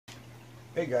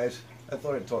Hey guys, I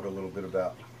thought I'd talk a little bit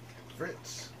about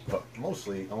Fritz, but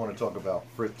mostly I want to talk about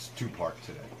Fritz two-part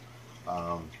today.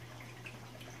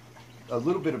 A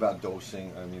little bit about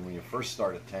dosing. I mean, when you first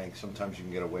start a tank, sometimes you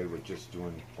can get away with just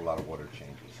doing a lot of water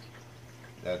changes.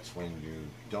 That's when you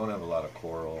don't have a lot of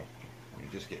coral,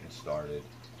 you're just getting started.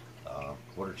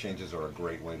 Water changes are a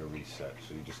great way to reset.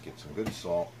 So you just get some good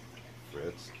salt,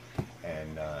 Fritz,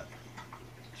 and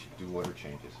do water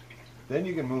changes. Then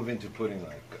you can move into putting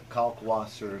like a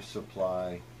kalkwasser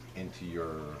supply into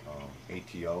your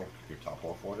ATO, your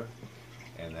top-off water,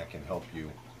 and that can help you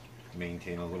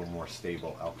maintain a little more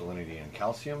stable alkalinity and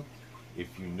calcium. If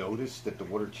you notice that the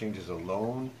water changes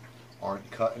alone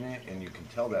aren't cutting it, and you can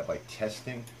tell that by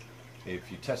testing, if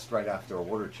you test right after a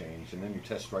water change and then you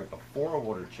test right before a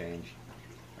water change,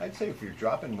 I'd say if you're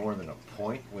dropping more than a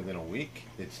point within a week,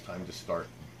 it's time to start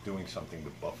doing something to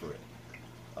buffer it,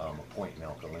 a point in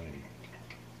alkalinity.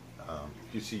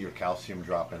 If you see your calcium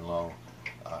dropping low,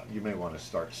 you may want to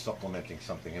start supplementing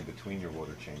something in between your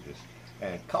water changes.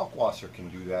 And kalkwasser can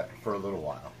do that for a little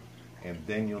while, and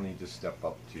then you'll need to step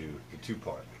up to the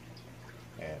two-part.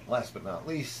 And last but not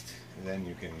least, then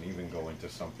you can even go into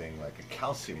something like a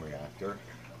calcium reactor.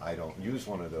 I don't use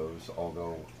one of those,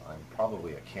 although I'm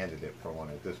probably a candidate for one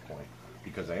at this point,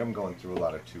 because I am going through a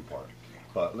lot of two-part.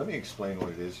 But let me explain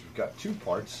what it is. You've got two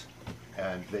parts,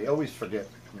 and they always forget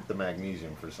the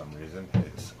magnesium for some reason.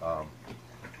 It's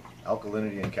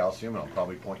alkalinity and calcium, and I'm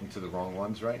probably pointing to the wrong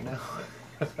ones right now.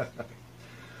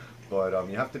 But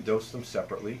you have to dose them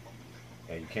separately,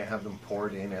 and you can't have them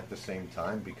poured in at the same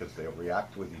time because they'll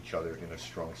react with each other in a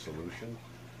strong solution.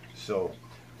 So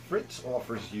Fritz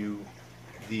offers you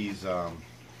these,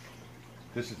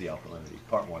 this is the alkalinity,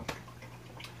 part one.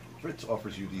 Fritz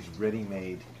offers you these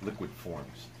ready-made liquid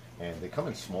forms, and they come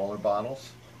in smaller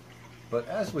bottles. But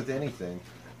as with anything,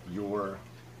 your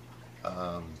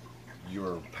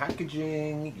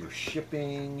packaging, your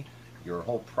shipping, your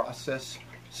whole process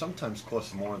sometimes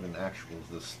costs more than actual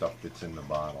the stuff that's in the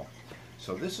bottle.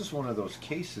 So this is one of those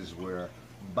cases where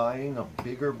buying a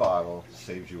bigger bottle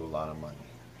saves you a lot of money.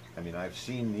 I mean, I've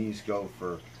seen these go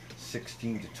for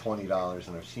 $16 to $20,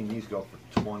 and I've seen these go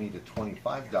for $20 to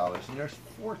 $25, and there's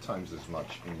 4 times as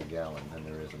much in the gallon than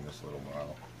there is in this little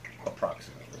bottle,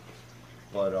 approximately.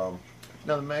 But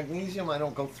now the magnesium I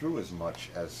don't go through as much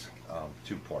as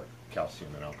two-part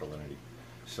calcium and alkalinity,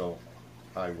 so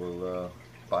I will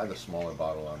buy the smaller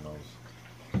bottle on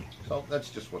those. So that's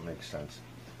just what makes sense.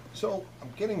 So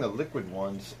I'm getting the liquid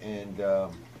ones, and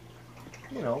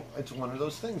you know, it's one of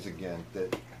those things again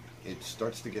that it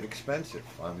starts to get expensive.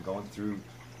 I'm going through,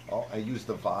 I use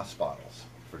the Voss bottles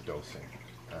for dosing,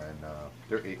 and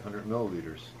they're 800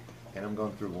 milliliters, and I'm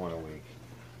going through one a week.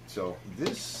 So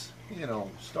this, you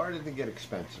know, started to get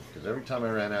expensive because every time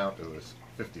I ran out it was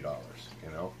 $50,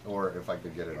 you know, or if I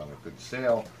could get it on a good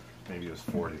sale, maybe it was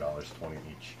 $40, 20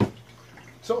 each.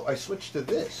 So I switched to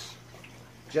this.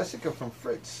 Jessica from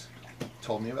Fritz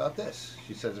told me about this.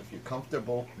 She says if you're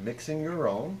comfortable mixing your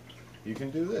own, you can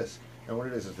do this. And what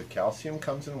it is the calcium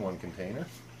comes in one container.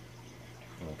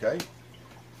 Okay.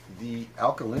 The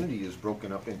alkalinity is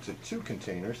broken up into 2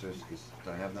 containers. Do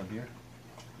I have them here?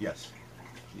 Yes.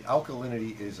 The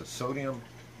alkalinity is a sodium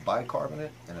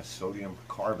bicarbonate and a sodium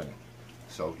carbonate.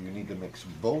 So you need to mix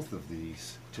both of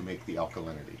these to make the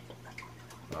alkalinity.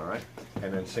 All right.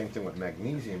 And then same thing with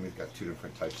magnesium. You've got 2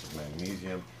 different types of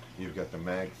magnesium. You've got the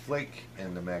mag flake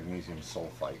and the magnesium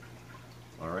sulfite.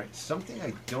 All right. Something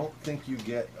I don't think you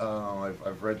get.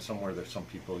 I've read somewhere that some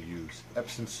people use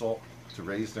Epsom salt to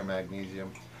raise their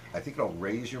magnesium. I think it'll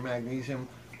raise your magnesium,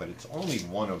 but it's only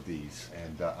one of these,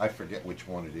 and I forget which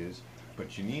one it is.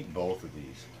 But you need both of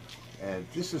these. And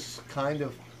this is kind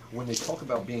of when they talk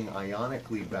about being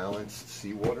ionically balanced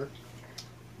seawater.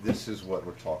 This is what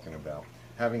we're talking about.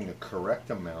 Having the correct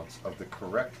amounts of the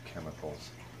correct chemicals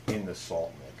in the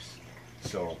salt mix.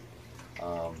 So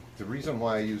the reason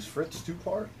why I use Fritz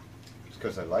two-part is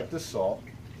because I like the salt,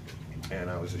 and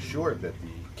I was assured that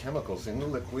the chemicals in the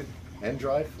liquid and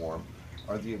dry form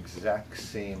are the exact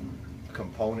same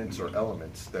components or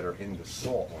elements that are in the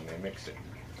salt when they mix it.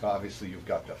 So obviously you've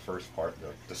got the first part,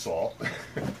 the salt,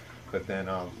 but then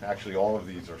actually all of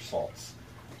these are salts,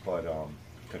 but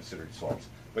considered salts.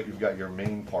 But you've got your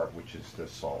main part, which is the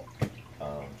salt.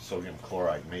 Sodium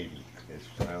chloride, maybe.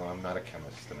 I'm not a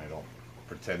chemist, and I don't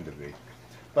pretend to be.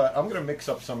 But I'm going to mix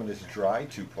up some of this dry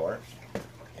two-part,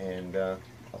 and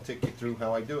I'll take you through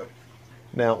how I do it.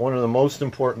 Now, one of the most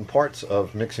important parts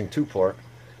of mixing two-part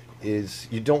is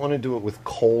you don't want to do it with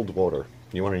cold water.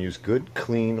 You want to use good,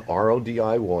 clean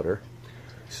RODI water.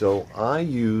 So I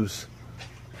use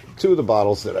 2 of the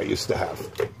bottles that I used to have.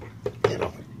 You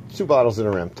know, 2 bottles that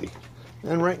are empty.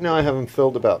 And right now I have them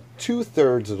filled about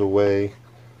 2/3 of the way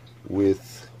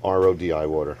with RODI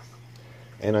water.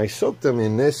 And I soak them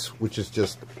in this, which is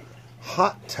just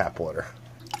hot tap water.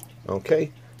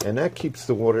 Okay? And that keeps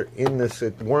the water in this,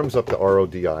 it warms up the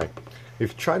RODI.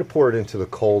 If you try to pour it into the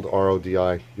cold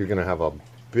RODI, you're going to have a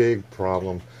big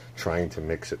problem trying to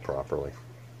mix it properly.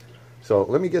 So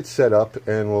let me get set up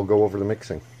and we'll go over the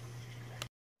mixing.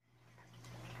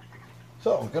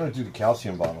 So I'm going to do the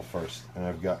calcium bottle first. And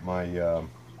I've got my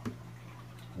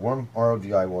warm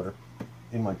RODI water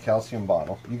in my calcium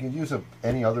bottle. You can use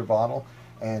any other bottle.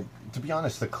 And to be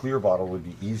honest, the clear bottle would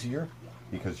be easier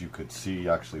because you could see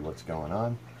actually what's going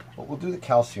on. But we'll do the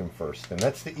calcium first, and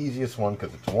that's the easiest one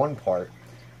because it's one part.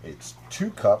 It's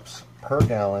 2 cups per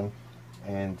gallon,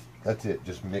 and that's it.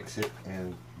 Just mix it,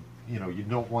 and you know you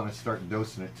don't want to start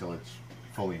dosing it till it's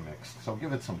fully mixed. So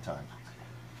give it some time.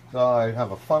 So I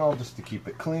have a funnel just to keep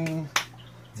it clean.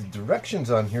 The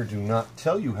directions on here do not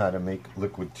tell you how to make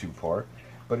liquid 2-part,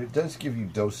 but it does give you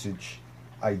dosage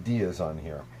ideas on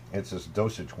here. It says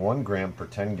dosage 1 gram per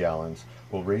 10 gallons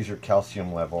will raise your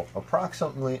calcium level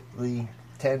approximately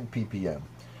 10 ppm.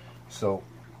 So,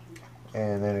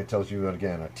 and then it tells you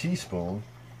again a teaspoon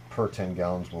per 10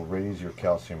 gallons will raise your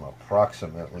calcium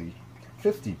approximately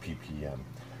 50 ppm.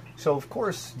 So of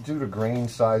course, due to grain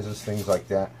sizes, things like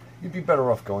that, you'd be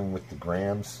better off going with the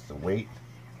grams, the weight,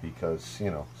 because you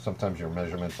know sometimes your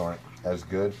measurements aren't as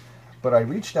good. But I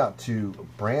reached out to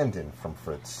Brandon from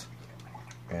Fritz,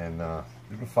 and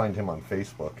you can find him on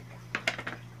Facebook,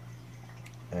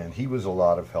 and he was a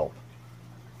lot of help.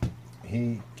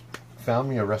 He found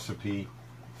me a recipe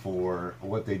for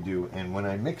what they do, and when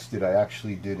I mixed it, I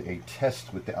actually did a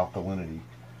test with the alkalinity.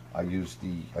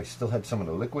 I still had some of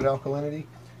the liquid alkalinity,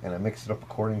 and I mixed it up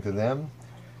according to them,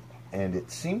 and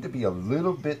it seemed to be a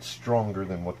little bit stronger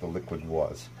than what the liquid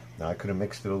was. Now I could have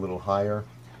mixed it a little higher,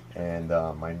 and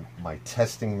my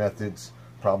testing methods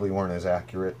probably weren't as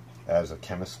accurate as a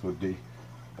chemist would be.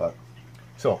 But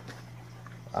so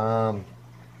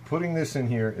putting this in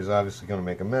here is obviously going to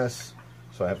make a mess.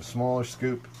 So I have a smaller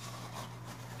scoop,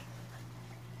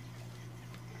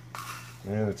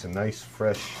 and it's a nice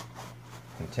fresh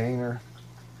container,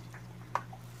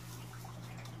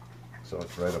 so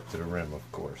it's right up to the rim,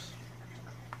 of course.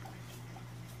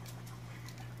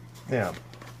 Now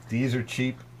these are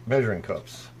cheap measuring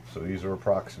cups, so these are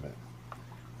approximate.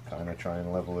 Kind of try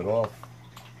and level it off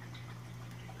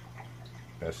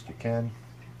best you can.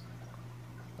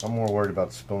 I'm more worried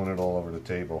about spilling it all over the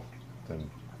table than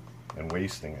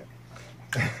wasting it.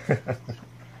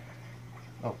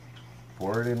 Oh,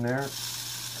 pour it in there.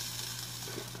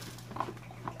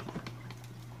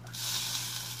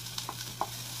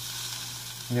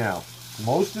 Now,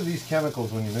 most of these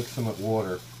chemicals, when you mix them with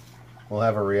water, will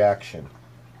have a reaction,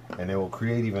 and they will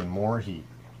create even more heat.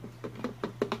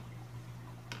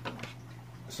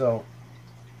 So,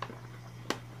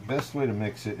 the best way to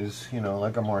mix it is, you know,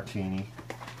 like a martini.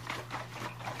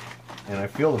 And I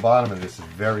feel the bottom of this is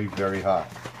very, very hot.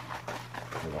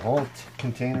 So the whole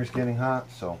container's getting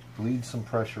hot, so bleed some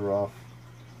pressure off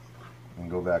and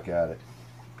go back at it.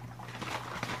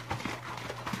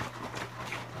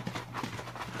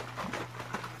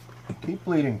 Keep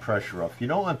bleeding pressure off. You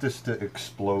don't want this to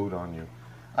explode on you.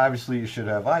 Obviously, you should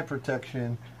have eye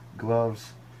protection,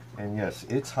 gloves, and yes,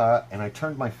 it's hot. And I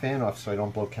turned my fan off so I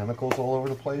don't blow chemicals all over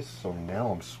the place, so now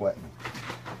I'm sweating.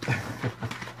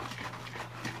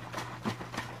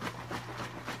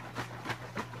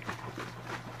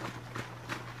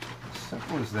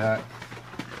 Simple as that.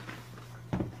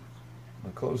 My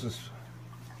clothes is,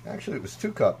 actually it was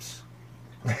 2 cups,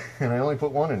 and I only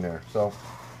put 1 in there, so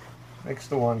mix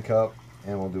the 1 cup,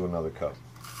 and we'll do another cup.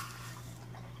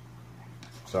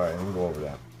 Sorry, I didn't go over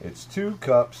that. It's 2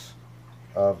 cups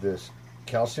of this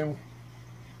calcium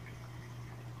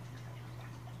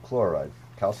chloride.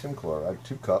 Calcium chloride,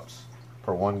 2 cups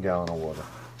per 1 gallon of water.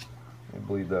 Let me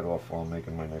bleed that off while I'm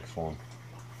making my next one.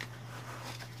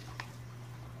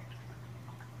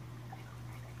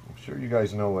 I'm sure you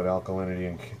guys know what alkalinity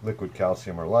and liquid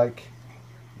calcium are like.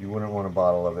 You wouldn't want a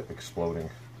bottle of it exploding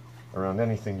around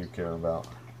anything you care about.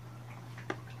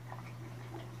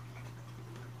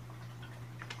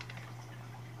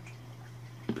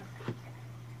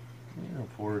 I'll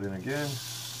pour it in again.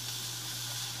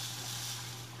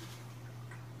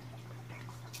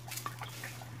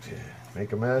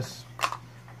 Make a mess.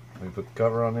 Let me put the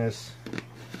cover on this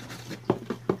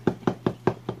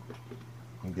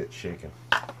and get shaken.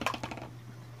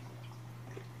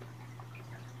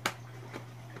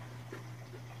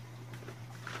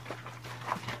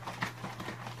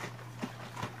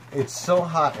 It's so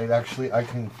hot, it actually, I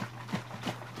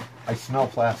smell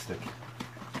plastic.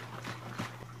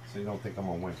 so you don't think I'm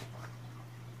a wimp.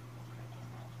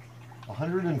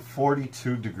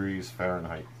 142 degrees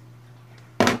Fahrenheit.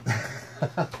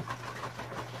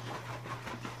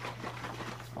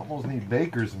 Almost need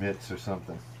baker's mitts or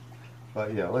something.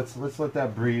 But yeah, let's let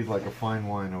that breathe like a fine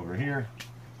wine over here.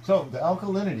 So the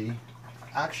alkalinity,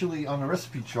 actually on the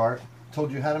recipe chart,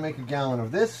 told you how to make a gallon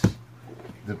of this,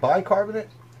 the bicarbonate,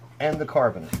 and the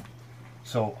carbonate.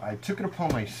 So I took it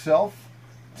upon myself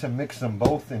to mix them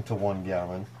both into 1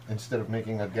 gallon instead of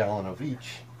making a gallon of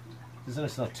each. Because then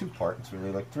it's not 2-part, it's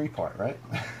really like 3-part, right?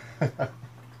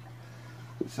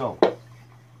 So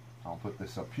I'll put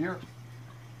this up here.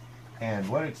 And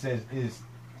what it says is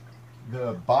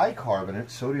the bicarbonate,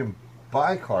 sodium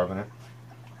bicarbonate,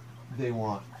 they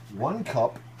want 1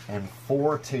 cup and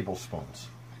 4 tablespoons.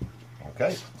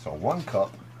 Okay, so 1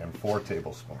 cup and 4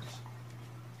 tablespoons.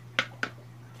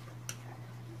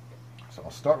 So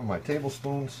I'll start with my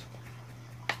tablespoons.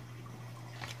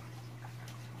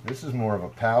 This is more of a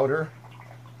powder.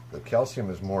 The calcium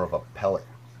is more of a pellet.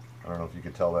 I don't know if you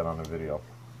could tell that on the video.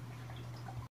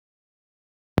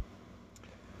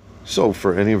 So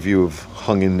for any of you who've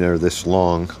hung in there this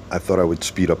long, I thought I would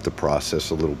speed up the process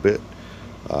a little bit.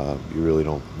 You really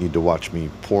don't need to watch me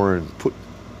pour and put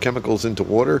chemicals into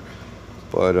water,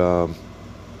 but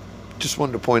just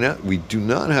wanted to point out we do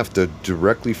not have to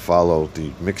directly follow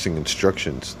the mixing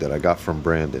instructions that I got from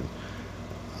Brandon.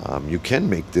 You can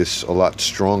make this a lot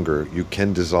stronger. You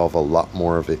can dissolve a lot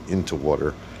more of it into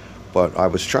water, but I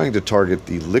was trying to target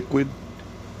the liquid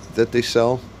that they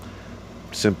sell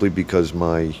simply because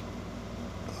my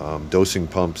dosing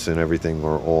pumps and everything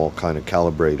are all kind of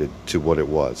calibrated to what it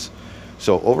was.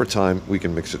 So over time we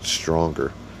can mix it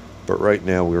stronger, but right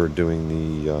now we were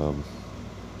doing the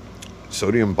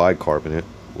sodium bicarbonate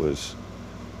was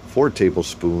 4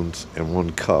 tablespoons and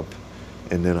 1 cup,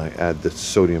 and then I add the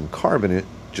sodium carbonate,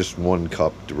 just 1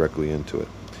 cup directly into it.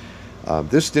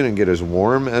 This didn't get as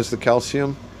warm as the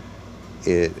calcium.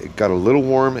 It got a little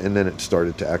warm, and then it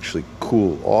started to actually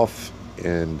cool off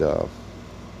and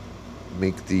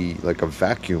make like a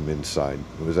vacuum inside.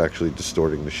 It was actually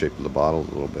distorting the shape of the bottle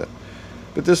a little bit.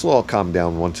 But this will all calm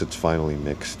down once it's finally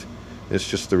mixed. It's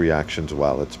just the reactions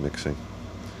while it's mixing.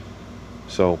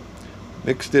 So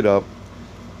mixed it up.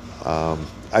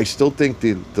 I still think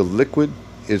the liquid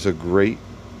is a great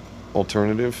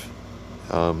alternative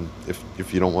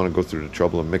if you don't want to go through the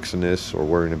trouble of mixing this or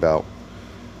worrying about,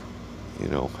 you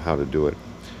know, how to do it.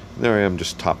 And there I am,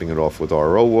 just topping it off with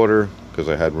RO water because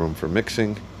I had room for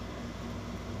mixing.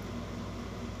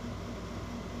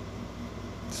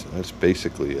 So that's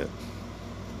basically it.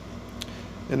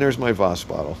 And there's my Voss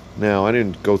bottle. Now, I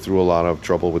didn't go through a lot of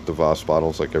trouble with the Voss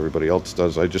bottles like everybody else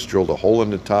does. I just drilled a hole in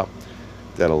the top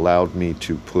that allowed me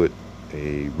to put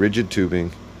a rigid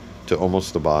tubing to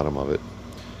almost the bottom of it.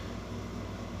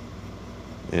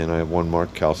 And I have 1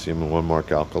 mark calcium and 1 mark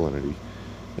alkalinity.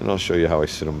 And I'll show you how I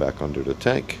sit them back under the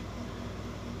tank.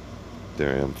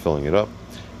 There I am filling it up.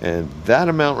 And that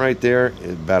amount right there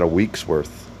is about a week's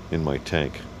worth in my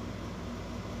tank.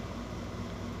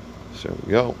 So there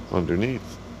we go,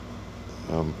 underneath.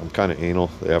 I'm kind of anal.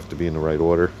 They have to be in the right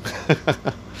order.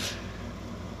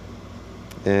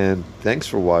 And thanks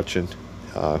for watching.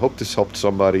 I hope this helped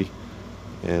somebody.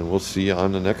 And we'll see you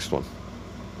on the next one.